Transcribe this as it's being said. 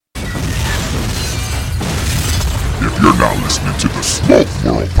If you're not listening to the Smoke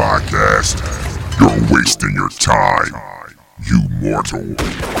World podcast, you're wasting your time, you mortal.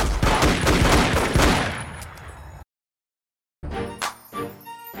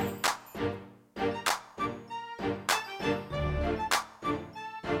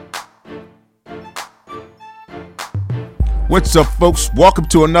 What's up, folks? Welcome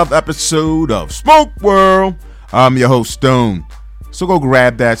to another episode of Smoke World. I'm your host, Stone. So go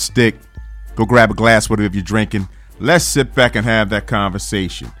grab that stick, go grab a glass, whatever you're drinking. Let's sit back and have that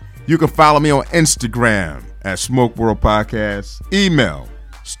conversation. You can follow me on Instagram at Smoke World Podcast. Email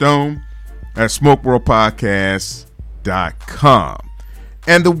stone at smokeworldpodcast.com.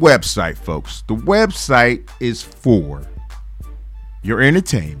 And the website, folks. The website is for your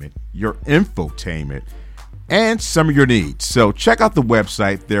entertainment, your infotainment, and some of your needs. So check out the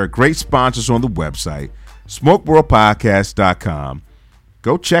website. There are great sponsors on the website, smokeworldpodcast.com.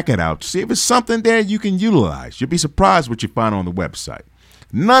 Go check it out. See if it's something there you can utilize. You'll be surprised what you find on the website.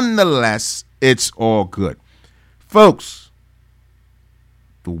 Nonetheless, it's all good. Folks,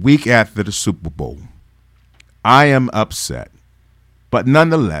 the week after the Super Bowl, I am upset. But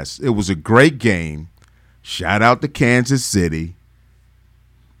nonetheless, it was a great game. Shout out to Kansas City.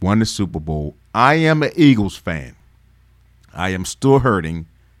 Won the Super Bowl. I am an Eagles fan. I am still hurting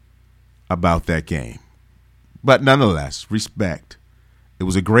about that game. But nonetheless, respect. It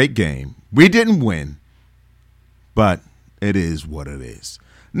was a great game. We didn't win, but it is what it is.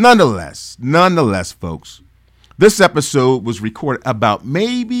 Nonetheless, folks, this episode was recorded about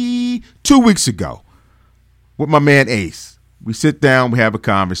maybe 2 weeks ago with my man Ace. We sit down, we have a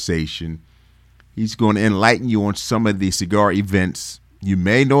conversation. He's going to enlighten you on some of the cigar events you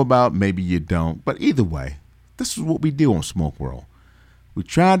may know about, maybe you don't. But either way, this is what we do on Smoke World. We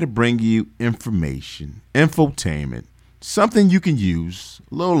try to bring you information, infotainment, something you can use,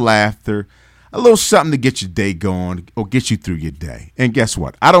 a little laughter, a little something to get your day going or get you through your day. And guess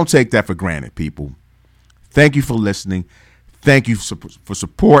what? I don't take that for granted, people. Thank you for listening. Thank you for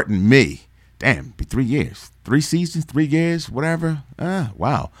supporting me. Damn, be 3 years, 3 seasons, 3 years, whatever.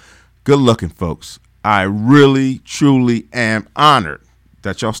 Wow. Good looking, folks. I really, truly am honored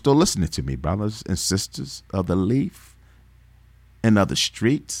that y'all still listening to me, brothers and sisters of the Leaf and other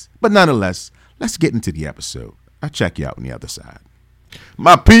streets. But nonetheless, let's get into the episode. I'll check you out on the other side.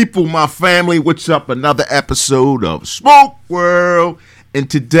 My people, my family, what's up? Another episode of Smoke World. And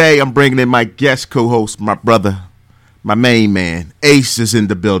today I'm bringing in my guest co-host, my brother, my main man. Ace is in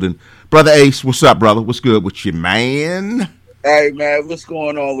the building. Brother Ace, what's up, brother? What's good with you, man? Hey, man, what's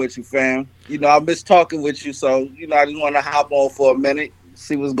going on with you, fam? You know, I miss talking with you, so, I just want to hop on for a minute,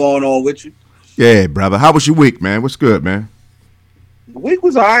 see what's going on with you. Yeah, brother. How was your week, man? What's good, man? The week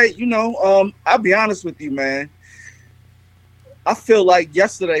was all right, I'll be honest with you, man. I feel like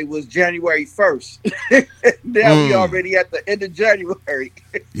yesterday was January 1st. Now we already at the end of January.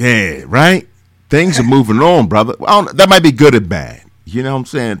 Yeah, right? Things are moving on, brother. That might be good and bad. You know what I'm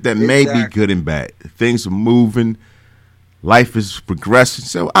saying? That may be good and bad. Things are moving. Life is progressing,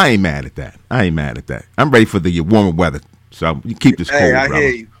 so I ain't mad at that. I'm ready for the warmer weather, so you keep this cold, I brother.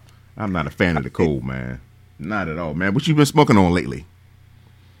 hear you. I'm not a fan of the cold, man. Not at all, man. What you been smoking on lately?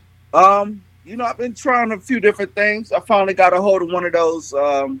 I've been trying a few different things. I finally got a hold of one of those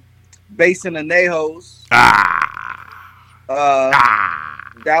Basin Anejos.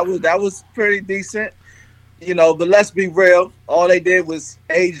 That was pretty decent. But let's be real. All they did was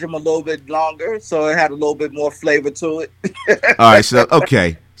age them a little bit longer, so it had a little bit more flavor to it. All right, so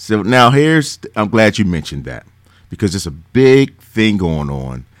now I'm glad you mentioned that because it's a big thing going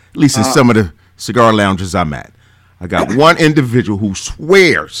on, at least in some of the cigar lounges I'm at. I got one individual who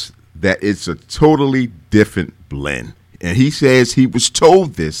swears that it's a totally different blend, and he says he was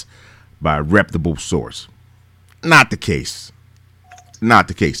told this by a reputable source. Not the case.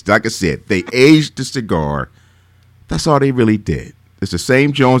 Like I said, they aged the cigar. That's all they really did. It's the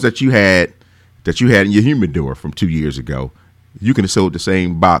same Jones that you had in your humidor from 2 years ago. You can have sold the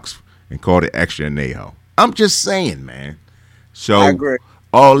same box and called it extra anejo. I'm just saying, man. So I agree.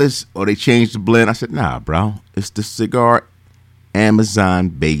 All this, they changed the blend. I said, nah, bro. It's the cigar Amazon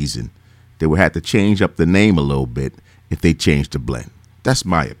Basin. They would have to change up the name a little bit if they changed the blend. That's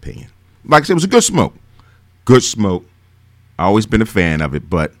my opinion. Like I said, it was a good smoke. I always been a fan of it,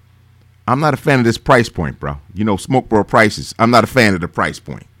 but I'm not a fan of this price point, bro. Smoke World prices. I'm not a fan of the price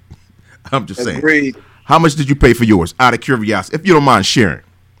point. I'm just saying. Agreed. How much did you pay for yours? Out of curiosity, if you don't mind sharing.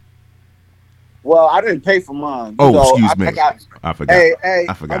 Well, I didn't pay for mine. Excuse me. I forgot. Hey,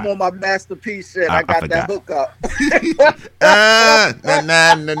 I forgot. I'm on my masterpiece shit. I got that hookup. I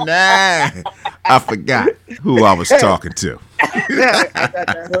forgot who I was talking to. I got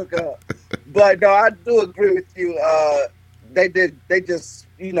that hookup. But no, I do agree with you. They just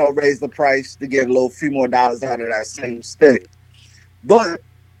raised the price to get a few more dollars out of that same stick. But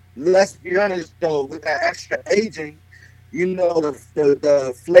let's be honest though, with that extra aging,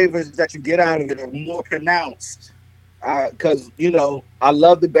 the flavors that you get out of it are more pronounced. Because I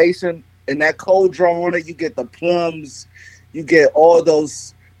love the basin and that cold draw on it. You get the plums, you get all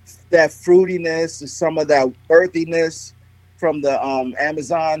that fruitiness and some of that earthiness from the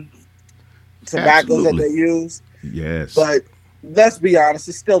Amazon tobaccos that they use. Yes. But let's be honest,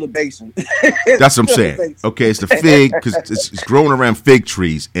 it's still the basin. That's what I'm saying. Okay, it's the fig because it's growing around fig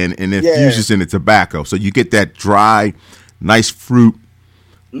trees and it fuses in the tobacco. So you get that dry, nice fruit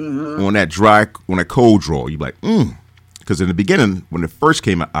on that cold draw. You're like, Because in the beginning, when it first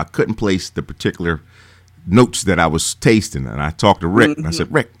came out, I couldn't place the particular notes that I was tasting. And I talked to Rick and I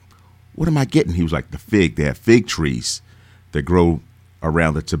said, Rick, what am I getting? He was like, the fig. They have fig trees that grow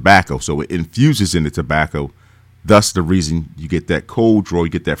around the tobacco. So it infuses in the tobacco. Thus the reason you get that cold draw, you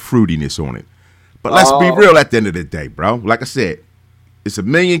get that fruitiness on it. But let's be real at the end of the day, bro. Like I said, it's 1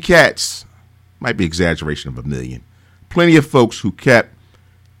 million cats. Might be exaggeration of 1 million. Plenty of folks who kept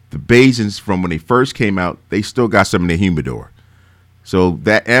the basins from when they first came out, they still got some in their humidor. So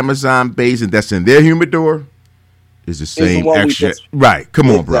that Amazon basin that's in their humidor is the same extra. Right. Come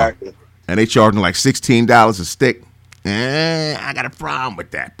on, bro. And they charging like $16 a stick. I got a problem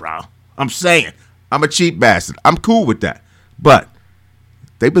with that, bro. I'm saying. I'm a cheap bastard. I'm cool with that. But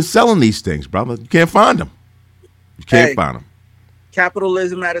they've been selling these things, brother. You can't find them. You can't find them.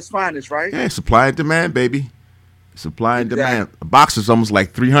 Capitalism at its finest, right? Yeah, supply and demand, baby. Supply and demand. A box is almost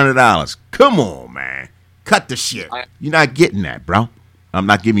like $300. Come on, man. Cut the shit. You're not getting that, bro. I'm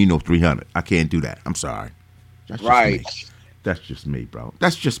not giving you no $300. I can't do that. I'm sorry. That's just me. That's just me, bro.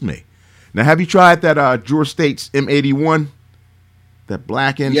 That's just me. Now, have you tried that Drew Estates M81? That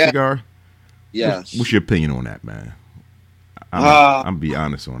black end cigar? Yes. What's your opinion on that, man? I'm be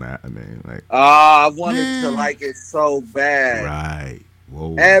honest on that. I mean, like, I wanted to like it so bad. Right.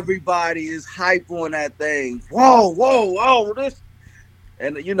 Whoa. Everybody is hype on that thing. Whoa, this.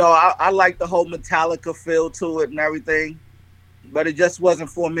 And I like the whole Metallica feel to it and everything, but it just wasn't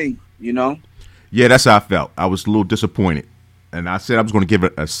for me. Yeah, that's how I felt. I was a little disappointed, and I said I was going to give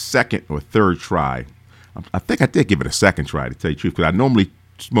it a second or third try. I think I did give it a second try, to tell you the truth, because I normally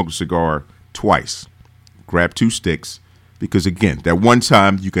smoke a cigar twice, grab 2 sticks, because again, that one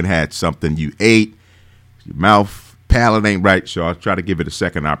time you can have something you ate, your mouth, palate ain't right, so I'll try to give it a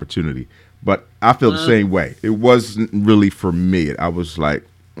second opportunity. But I feel the same way. It wasn't really for me. I was like,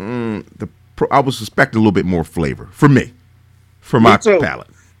 I was suspecting a little bit more flavor for me, for my palate.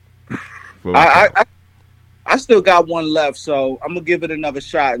 I still got one left, so I'm gonna give it another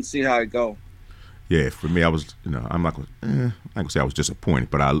shot and see how it go. Yeah, for me, I was, I'm not gonna say I was disappointed,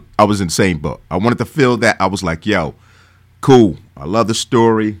 but I was in the same boat. I wanted to feel that. I was like, yo, cool. I love the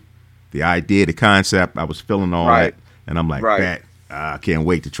story, the idea, the concept. I was feeling all that, and I'm like, I can't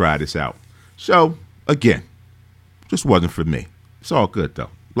wait to try this out. So, again, just wasn't for me. It's all good, though.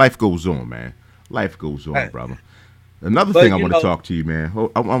 Life goes on, man. Life goes on, brother. Another thing I want to talk to you, man.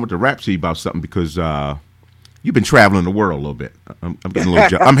 I want to rap to you about something because you've been traveling the world a little bit. I'm getting a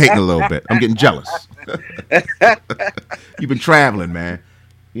little I'm hating a little bit. I'm getting jealous. You've been traveling, man.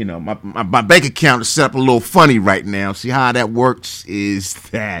 My bank account is set up a little funny right now. See how that works is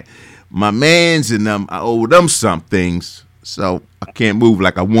that my mans and them, I owe them some things, so I can't move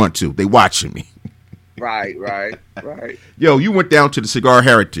like I want to. They watching me. Right. Yo, you went down to the Cigar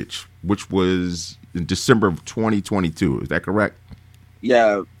Heritage, which was in December of 2022. Is that correct?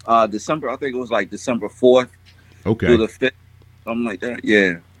 Yeah, December. I think it was like December 4th. Okay. Through the 5th, something like that.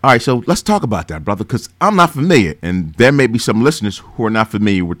 Yeah. All right, so let's talk about that, brother, because I'm not familiar, and there may be some listeners who are not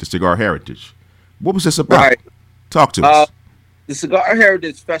familiar with the Cigar Heritage. What was this about? Right. Talk to us. The Cigar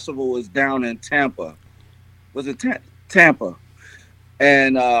Heritage Festival was down in Tampa. Was it Tampa?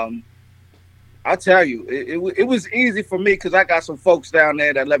 And I tell you, it was easy for me because I got some folks down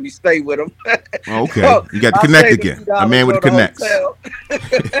there that let me stay with them. Okay, so you got to connect again. A man with the connects.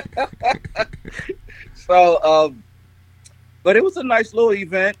 So, but it was a nice little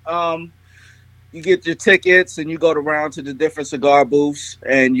event. You get your tickets and you go around to the different cigar booths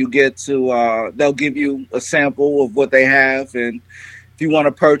and you get to, they'll give you a sample of what they have. And if you want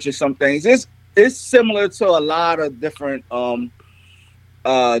to purchase some things, it's similar to a lot of different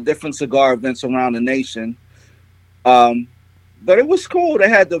cigar events around the nation. But it was cool. They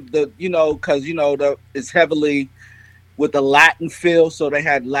had because it's heavily with the Latin feel, so they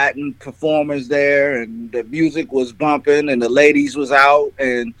had Latin performers there, and the music was bumping, and the ladies was out,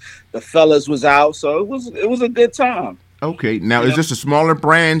 and the fellas was out, so it was a good time. Okay, now is this the smaller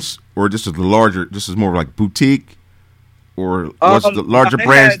brands, or this is the larger? This is more like boutique, or was the larger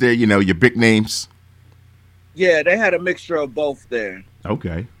brands there? You know, your big names. Yeah, they had a mixture of both there.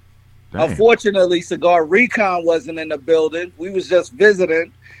 Okay. Damn. Unfortunately, Cigar Recon wasn't in the building. We was just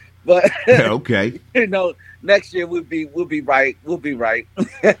visiting, but okay. You know, next year we'll be right. We'll be right.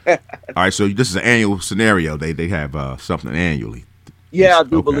 All right. So this is an annual scenario. They have something annually. Yeah, I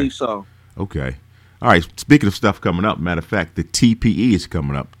do believe so. Okay. All right. Speaking of stuff coming up, matter of fact, the TPE is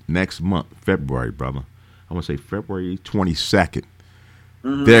coming up next month, February, brother. I want to say February 22nd.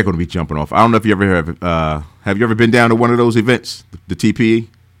 Mm-hmm. They're going to be jumping off. I don't know if you ever have you ever been down to one of those events, the TPE?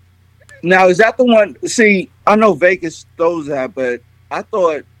 Now, is that the one? See, I know Vegas throws that, but I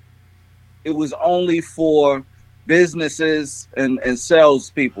thought it was only for businesses and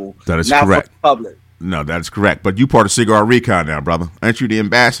salespeople. That is not correct. For the public. No, that's correct. But you part of Cigar Recon now, brother. Aren't you the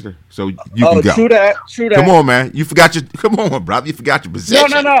ambassador? So you can go. True that. Come on, man. You forgot your. Come on, brother. You forgot your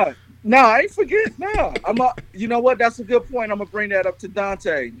position. No, I ain't forget. No, you know what? That's a good point. I'm gonna bring that up to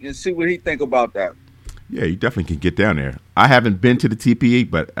Dante and see what he think about that. Yeah, you definitely can get down there. I haven't been to the TPE,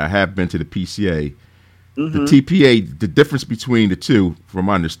 but I have been to the PCA. Mm-hmm. The TPA, the difference between the two, from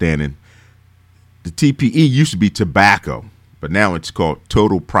my understanding, the TPE used to be tobacco, but now it's called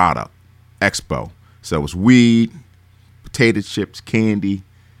Total Product Expo. So it's weed, potato chips, candy,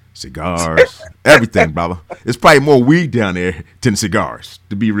 cigars, everything, brother. It's probably more weed down there than cigars,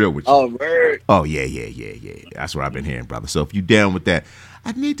 to be real with you. Oh, word. Oh, yeah. That's what I've been hearing, brother. So if you down with that,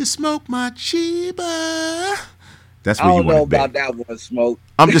 I need to smoke my Chiba. That's where you want to be. I don't know about that one, Smoke.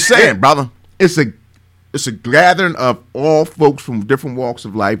 I'm just saying, brother. It's a gathering of all folks from different walks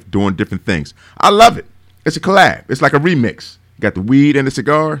of life doing different things. I love it. It's a collab. It's like a remix. You got the weed and the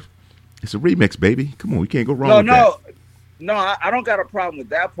cigar. It's a remix, baby. Come on, we can't go wrong with that. No, I don't got a problem with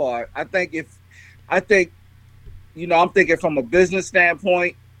that part. I'm thinking from a business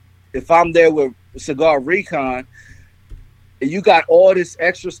standpoint, if I'm there with Cigar Recon, and you got all this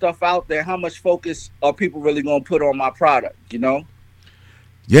extra stuff out there, how much focus are people really going to put on my product, you know?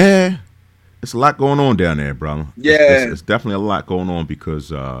 Yeah. It's a lot going on down there, brother. Yeah. It's definitely a lot going on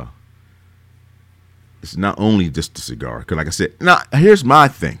because it's not only just the cigar. Because like I said, now here's my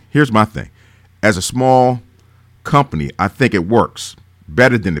thing. As a small company, I think it works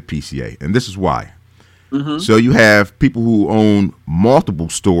better than the PCA. And this is why. Mm-hmm. So you have people who own multiple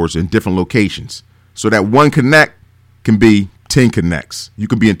stores in different locations. So that one connect can be 10 connects. You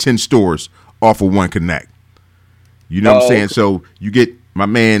can be in 10 stores off of one connect. You know what I'm saying? So you get my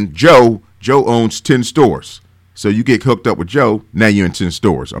man Joe. Joe owns 10 stores. So you get hooked up with Joe, now you're in 10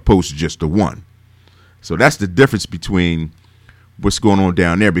 stores opposed to just the one. So that's the difference between what's going on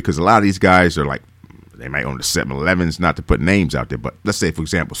down there, because a lot of these guys are like, they might own the 7-Elevens, not to put names out there, but let's say, for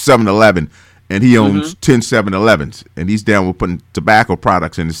example, 7-Eleven, and he owns 10 7-Elevens, and he's down with putting tobacco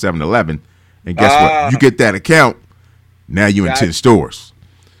products in the 7-Eleven. And guess what? You get that account, now you're in 10 stores.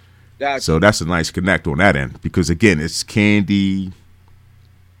 So that's a nice connect on that end, because, again, it's candy,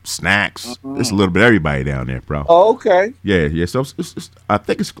 snacks. There's a little bit of everybody down there, bro. Oh, okay. Yeah. So I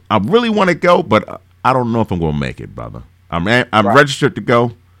think I really want to go, but I don't know if I'm going to make it, brother. I'm registered to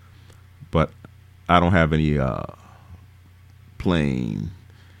go, but I don't have any plane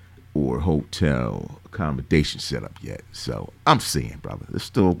or hotel accommodation set up yet. So I'm seeing, brother. There's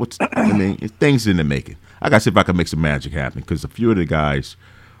still things in the making. I got to see if I can make some magic happen, because a few of the guys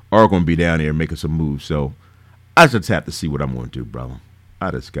are going to be down there making some moves. So I just have to see what I'm going to do, brother. I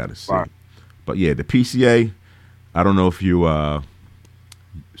just got to see. Right. But yeah, the PCA, I don't know if you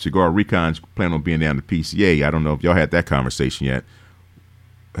Cigar Recon's plan on being down the PCA. I don't know if y'all had that conversation yet.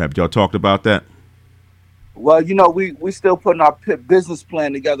 Have y'all talked about that? Well, you know, we still putting our business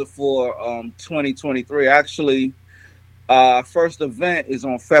plan together for 2023. Actually, first event is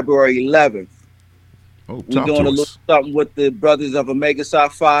on February 11th. Oh, we're doing a little something with the brothers of Omega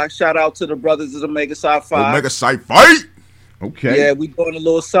Psi-Phi. Shout out to the brothers of Omega Psi-Phi. Omega Psi-Phi. Okay. Yeah, we're doing a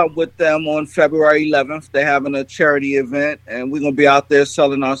little something with them on February 11th. They're having a charity event, and we're gonna be out there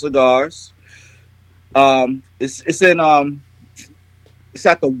selling our cigars. It's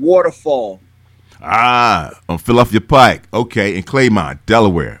at the Waterfall. On Philadelphia Pike. Okay, in Claymont,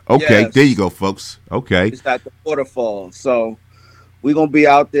 Delaware. Okay, yes. There you go, folks. Okay. It's at the Waterfall. So we're gonna be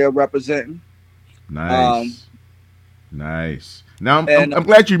out there representing. Nice. Nice. Now I'm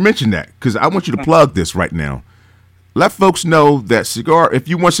glad you mentioned that, because I want you to plug this right now. Let folks know that if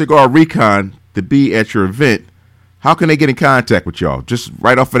you want Cigar Recon to be at your event, how can they get in contact with y'all? Just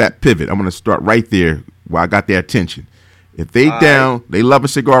right off of that pivot. I'm going to start right there where I got their attention. If they they love a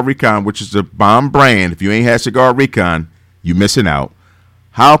Cigar Recon, which is a bomb brand. If you ain't had Cigar Recon, you missing out.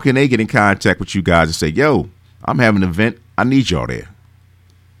 How can they get in contact with you guys and say, yo, I'm having an event. I need y'all there?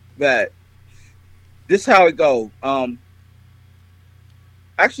 Bad. This how it go.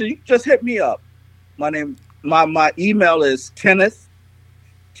 Actually, you just hit me up. My email is Kenneth,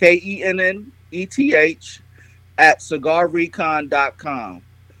 KENNETH @cigarrecon.com.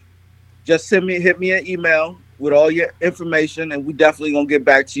 Just hit me an email with all your information, and we definitely gonna get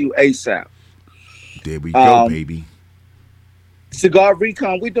back to you ASAP. There we go, baby. Cigar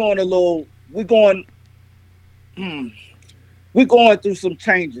Recon, we're going through some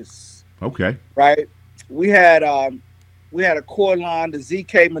changes. Okay. Right? We had a core line, the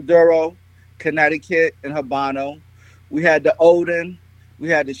ZK Maduro, Connecticut, and Habano. We had the Odin, we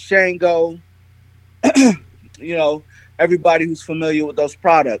had the Shango. You know, everybody who's familiar with those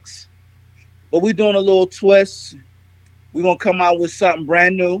products. But we're doing a little twist. We're gonna come out with something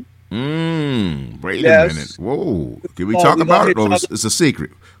brand new. Wait a minute. Whoa. Can we talk about it? Or it's a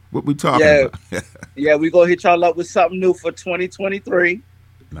secret? What we talking about? Yeah, we're gonna hit y'all up with something new for 2023.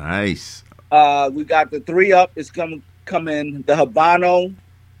 Nice. We got the 3-Up. It's gonna come in the Habano.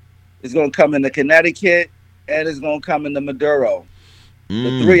 It's gonna come in the Connecticut, and it's gonna come in the Maduro.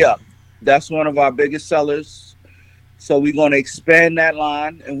 The 3-Up. That's one of our biggest sellers. So we're gonna expand that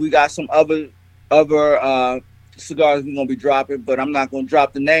line, and we got some other cigars we're gonna be dropping, but I'm not gonna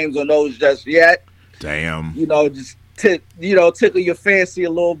drop the names on those just yet. Damn. You know, just tickle your fancy a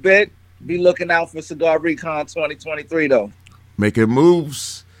little bit. Be looking out for Cigar Recon 2023 though. Making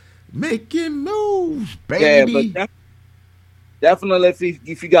moves, baby. Yeah, but definitely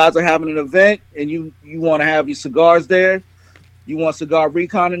if you guys are having an event and you want to have your cigars there, you want Cigar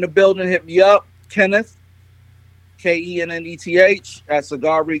Recon in the building, hit me up, Kenneth, KENNETH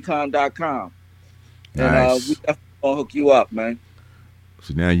 @cigarrecon.com. Nice. And we definitely gonna hook you up, man.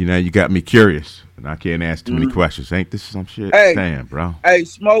 So now you got me curious, and I can't ask too many questions. Ain't this some shit? Hey, damn, bro. Hey,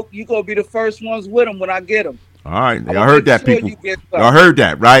 Smoke, you gonna be the first ones with them when I get them. All right, y'all heard that, sure people. Y'all heard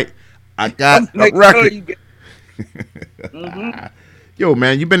that, right? I got a record. Yo,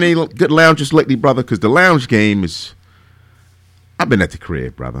 man, you been in any good lounges lately, brother? Because the lounge game is. I've been at the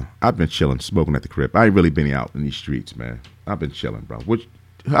crib, brother. I've been chilling, smoking at the crib. I ain't really been out in these streets, man. I've been chilling, bro.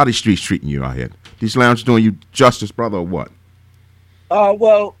 How these streets treating you out here? These lounges doing you justice, brother, or what?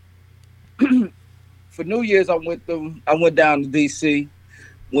 Well, for New Year's, I went down to DC,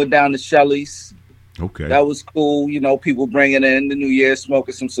 went down to Shelley's. Okay. That was cool. You know, people bringing in the New Year,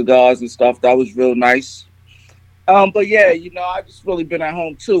 smoking some cigars and stuff. That was real nice. But yeah, you know, I just really been at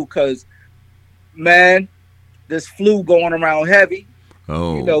home too, because, man, this flu going around heavy.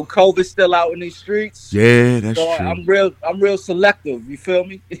 Oh. You know, COVID's still out in these streets. Yeah, that's so true. I'm real selective. You feel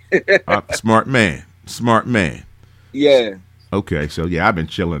me? Smart man. Yeah. Okay, so yeah, I've been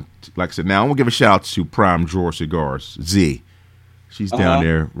chilling. Like I said, now I'm gonna give a shout out to Prime Drawer Cigars, Z. She's down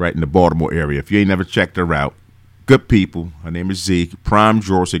there right in the Baltimore area. If you ain't never checked her out, good people. Her name is Z. Prime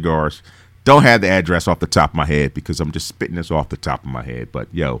Drawer Cigars. Don't have the address off the top of my head because I'm just spitting this off the top of my head.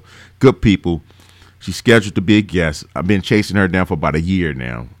 But yo, good people. She's scheduled to be a guest. I've been chasing her down for about a year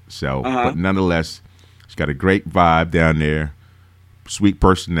now. So, but nonetheless, she's got a great vibe down there. Sweet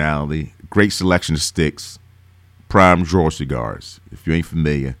personality. Great selection of sticks. Prime Drawer Cigars. If you ain't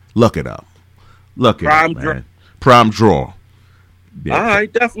familiar, look it up. Look it up, man. Prime Drawer. Yeah. All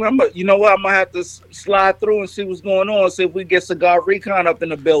right, definitely. You know what? I'm going to have to slide through and see what's going on. See if we get Cigar Recon up in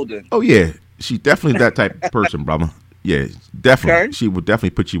the building. Oh, yeah. She's definitely that type of person, brother. Yeah, definitely. Okay. She would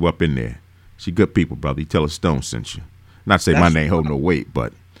definitely put you up in there. She good people, brother. You tell her Stone sent you. Not to say my name hold no weight,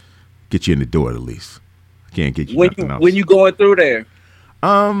 but get you in the door at least. I can't get you nothing else. When you going through there?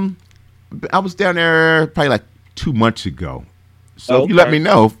 I was down there probably like 2 months ago. So if you let me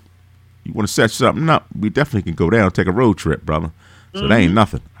know if you want to set something up, we definitely can go down and take a road trip, brother. So that ain't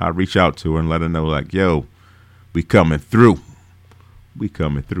nothing. I'll reach out to her and let her know, like, yo, we coming through. We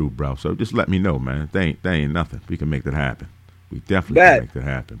coming through, bro. So just let me know, man. That ain't nothing. We can make that happen. We definitely can make that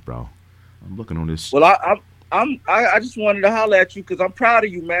happen, bro. I'm looking on this. Well, I just wanted to holler at you because I'm proud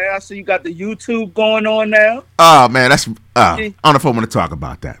of you, man. I see you got the YouTube going on now. Oh, man, that's I don't know if I want to talk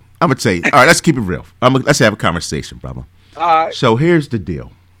about that. I'm gonna tell you. All right, let's keep it real. Let's have a conversation, brother. All right. So here's the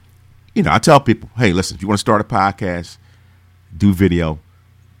deal. You know, I tell people, hey, listen, if you want to start a podcast, do video.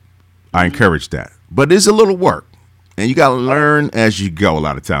 I encourage that, but it's a little work, and you got to learn as you go. A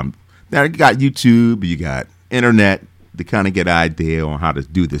lot of time. Now you got YouTube, you got internet to kind of get an idea on how to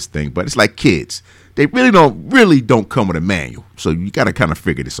do this thing, but it's like kids. They really don't come with a manual, so you got to kind of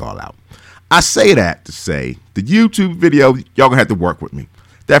figure this all out. I say that to say the YouTube video, y'all gonna have to work with me.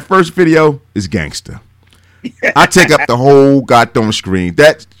 That first video is gangster. I take up the whole goddamn screen.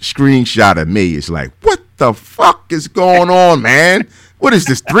 That screenshot of me is like, what the fuck is going on, man? What is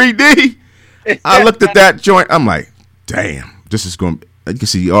this, 3D? I looked at that joint. I'm like, damn, this is going to You can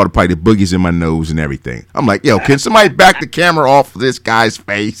see all the probably the boogies in my nose and everything. I'm like, yo, can somebody back the camera off of this guy's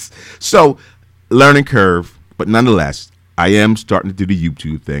face? So, learning curve, but nonetheless, I am starting to do the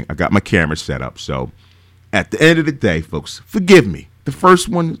YouTube thing. I got my camera set up. So, at the end of the day, folks, forgive me. The first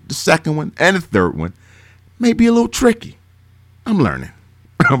one, the second one, and the third one may be a little tricky. I'm learning.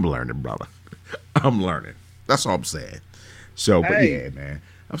 I'm learning, brother. I'm learning. That's all I'm saying. So, but yeah, man.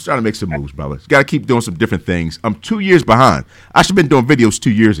 I'm starting to make some moves, brother. Got to keep doing some different things. I'm 2 years behind. I should have been doing videos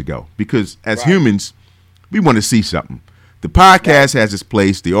 2 years ago because as humans, we want to see something. The podcast has its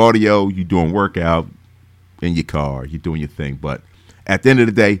place. The audio, you doing workout in your car, you're doing your thing. But at the end of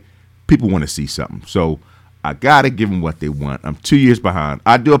the day, people want to see something. So I got to give them what they want. I'm 2 years behind.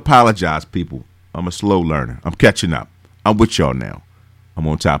 I do apologize, people. I'm a slow learner. I'm catching up. I'm with y'all now. I'm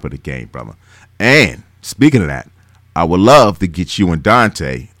on top of the game, brother. And speaking of that, I would love to get you and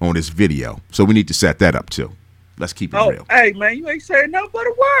Dante on this video. So we need to set that up too. Let's keep it real. Hey, man, you ain't saying nothing but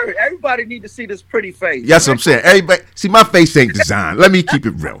a word. Everybody need to see this pretty face. Yes, I'm saying. Everybody, see, my face ain't designed. Let me keep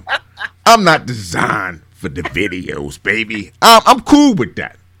it real. I'm not designed for the videos, baby. I'm cool with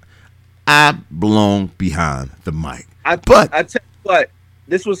that. I belong behind the mic. I tell you what,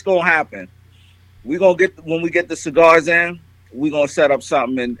 this was going to happen. We're going to when we get the cigars in, we're going to set up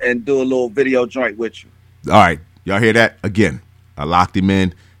something and do a little video joint with you. All right. Y'all hear that? Again, I locked him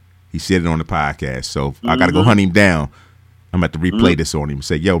in. He said it on the podcast. So I got to go hunt him down. I'm going to have to replay this on him and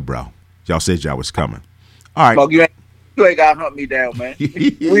say, yo, bro, y'all said y'all was coming. All right. Bro, you ain't got to hunt me down, man.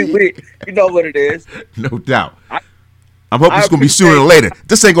 we you know what it is. No doubt. I'm hoping it's going to be sooner or later.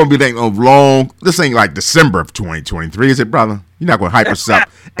 This ain't going to be like long. This ain't like December of 2023, is it, brother? You're not going to hype us up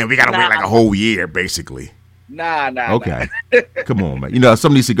and we got to wait like a whole year, basically. Nah. Okay. Come on, man. You know,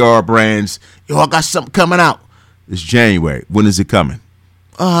 some of these cigar brands, yo, I got something coming out. It's January. When is it coming?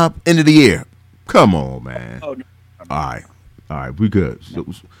 End of the year. Come on, man. Oh, no. All right. We good.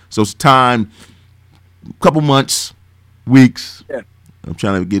 So it's time. A couple months, weeks. Yeah. I'm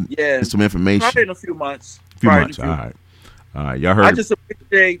trying to get some information. Probably in a few months. All right. Y'all heard. I just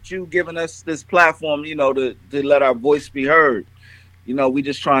appreciate you giving us this platform, you know, to let our voice be heard. You know, we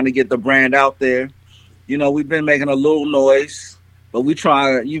just trying to get the brand out there. You know, we've been making a little noise, but we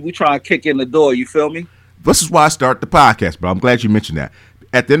try to kick in the door. You feel me? This is why I start the podcast, bro. I'm glad you mentioned that.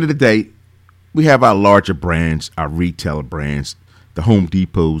 At the end of the day, we have our larger brands, our retailer brands, the Home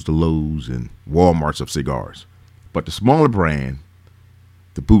Depots, the Lowe's, and Walmarts of cigars. But the smaller brand,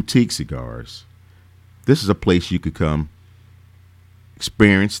 the boutique cigars, this is a place you could come,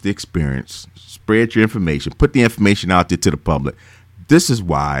 experience the experience, spread your information, put the information out there to the public. This is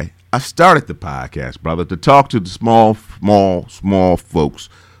why I started the podcast, brother, to talk to the small folks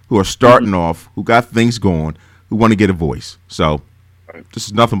who are starting off, who got things going, who want to get a voice. So this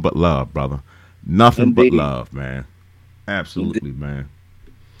is nothing but love, brother. Nothing but love, man. Absolutely, man.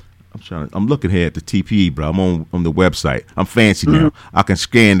 I'm looking here at the TPE, bro. I'm on the website. I'm fancy now. I can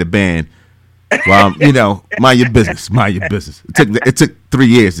scan the band. Well, you know, mind your business. Mind your business. It took 3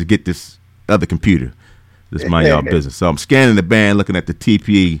 years to get this other computer. This mind y'all business. So I'm scanning the band, looking at the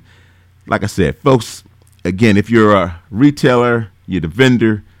TPE. Like I said, folks, again, if you're a retailer, you're the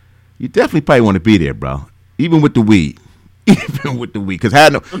vendor, you definitely probably want to be there, bro. Even with the weed. Even with the weed. Because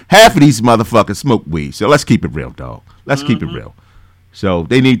half of these motherfuckers smoke weed. So let's keep it real, dog. Let's keep it real. So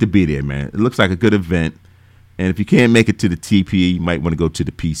they need to be there, man. It looks like a good event. And if you can't make it to the TPE, you might want to go to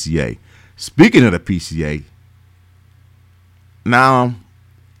the PCA. Speaking of the PCA, now,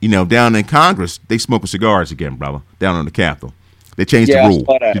 you know, down in Congress, they smoking cigars again, brother, down on the Capitol. They changed the rule.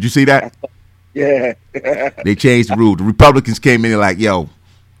 Did you see that? Yeah. They changed the rule. The Republicans came in and like, yo,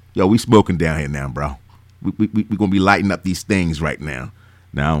 we smoking down here now, bro. We're going to be lighting up these things right now.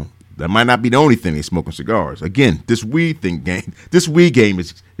 Now, that might not be the only thing they smoking cigars. Again, this weed game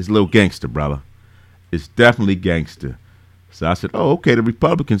is a little gangster, brother. It's definitely gangster. So I said, oh, okay, the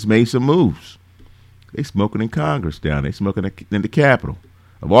Republicans made some moves. They smoking in Congress down there. They smoking in the Capitol.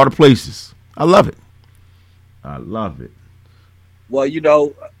 Of all the places. I love it. I love it. Well, you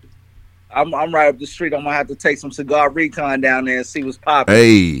know, I'm right up the street. I'm gonna have to take some cigar recon down there and see what's popping.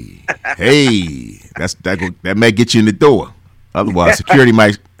 Hey, that may get you in the door. Otherwise, security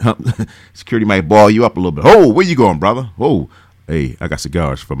might ball you up a little bit. Oh, where you going, brother? Oh, hey, I got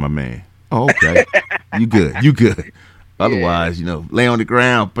cigars for my man. Oh, okay, you good. Otherwise, you know, lay on the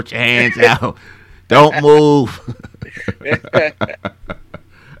ground, put your hands out, don't move.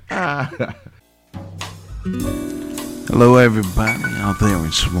 Hello, everybody out there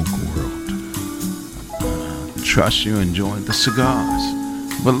in Smoke World. Trust you enjoyed the cigars.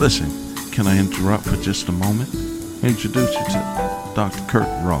 But listen, can I interrupt for just a moment? Introduce you to Dr. Kurt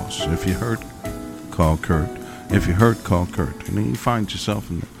Ross. If you heard, call Kurt. If you're hurt, call Kurt. And then you find yourself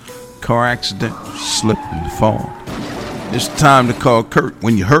in a car accident, slip and fall. It's time to call Kurt.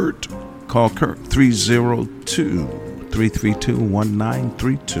 When you're hurt, call Kurt.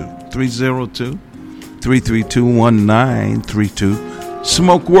 302-332-1932. 302-332-1932.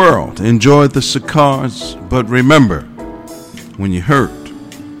 Smoke World. Enjoy the cigars, but remember, when you're hurt,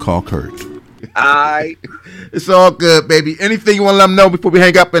 call Kurt. It's all good, baby. Anything you want to let them know before we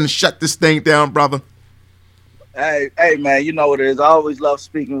hang up and shut this thing down, brother? Hey, man, you know what it is. I always love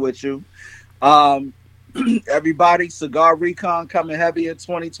speaking with you. Everybody, Cigar Recon coming heavy in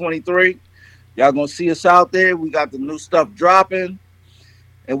 2023. Y'all gonna see us out there. We got the new stuff dropping,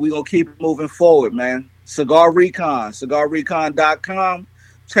 and we gonna keep moving forward, man. Cigar Recon, cigarrecon.com.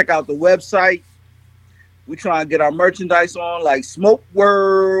 Check out the website. We try and get our merchandise on like Smoke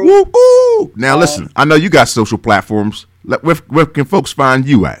World. Woo-hoo! Now listen, I know you got social platforms. Where can folks find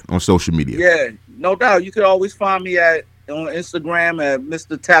you at on social media? Yeah, no doubt. You can always find me on Instagram at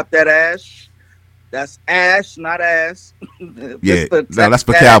Mr. Tap That Ash. That's Ash, not ass. Yeah, no, that's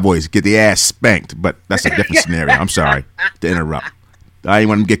for cowboys. Get the ass spanked, but that's a different scenario. I'm sorry to interrupt. I didn't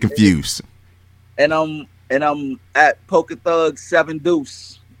want them to get confused. And I'm at Poker Thug 7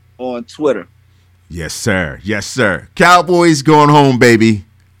 Deuce on Twitter. Yes, sir. Yes, sir. Cowboys going home, baby.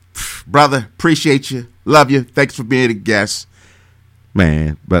 Brother, appreciate you. Love you. Thanks for being a guest.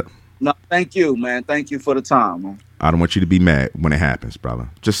 Man, but... No, thank you, man. Thank you for the time, man. I don't want you to be mad when it happens, brother.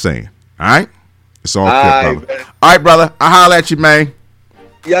 Just saying. All right? It's all good, brother. Man. All right, brother. I'll holler at you, man.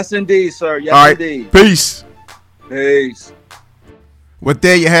 Yes, indeed, sir. Yes, all right. Indeed. Peace. Peace. Well,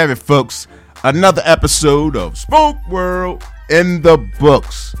 there you have it, folks. Another episode of Smoke World in the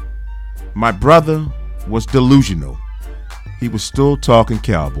books. My brother was delusional. He was still talking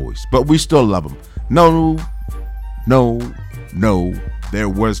Cowboys, but we still love him. No, there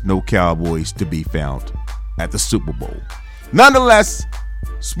was no Cowboys to be found at the Super Bowl. Nonetheless,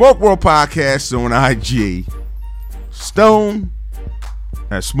 Smoke World Podcast on IG. Stone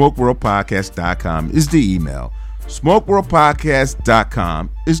at SmokeWorldPodcast.com is the email. SmokeWorldPodcast.com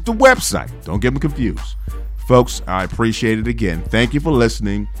is the website. Don't get them confused. Folks, I appreciate it again. Thank you for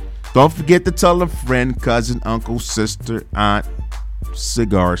listening. Don't forget to tell a friend, cousin, uncle, sister, aunt,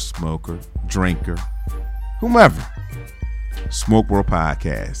 cigar smoker, drinker, whomever. Smoke World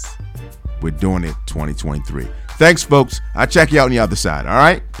Podcast. We're doing it 2023. Thanks, folks. I'll check you out on the other side. All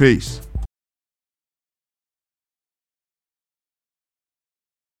right? Peace.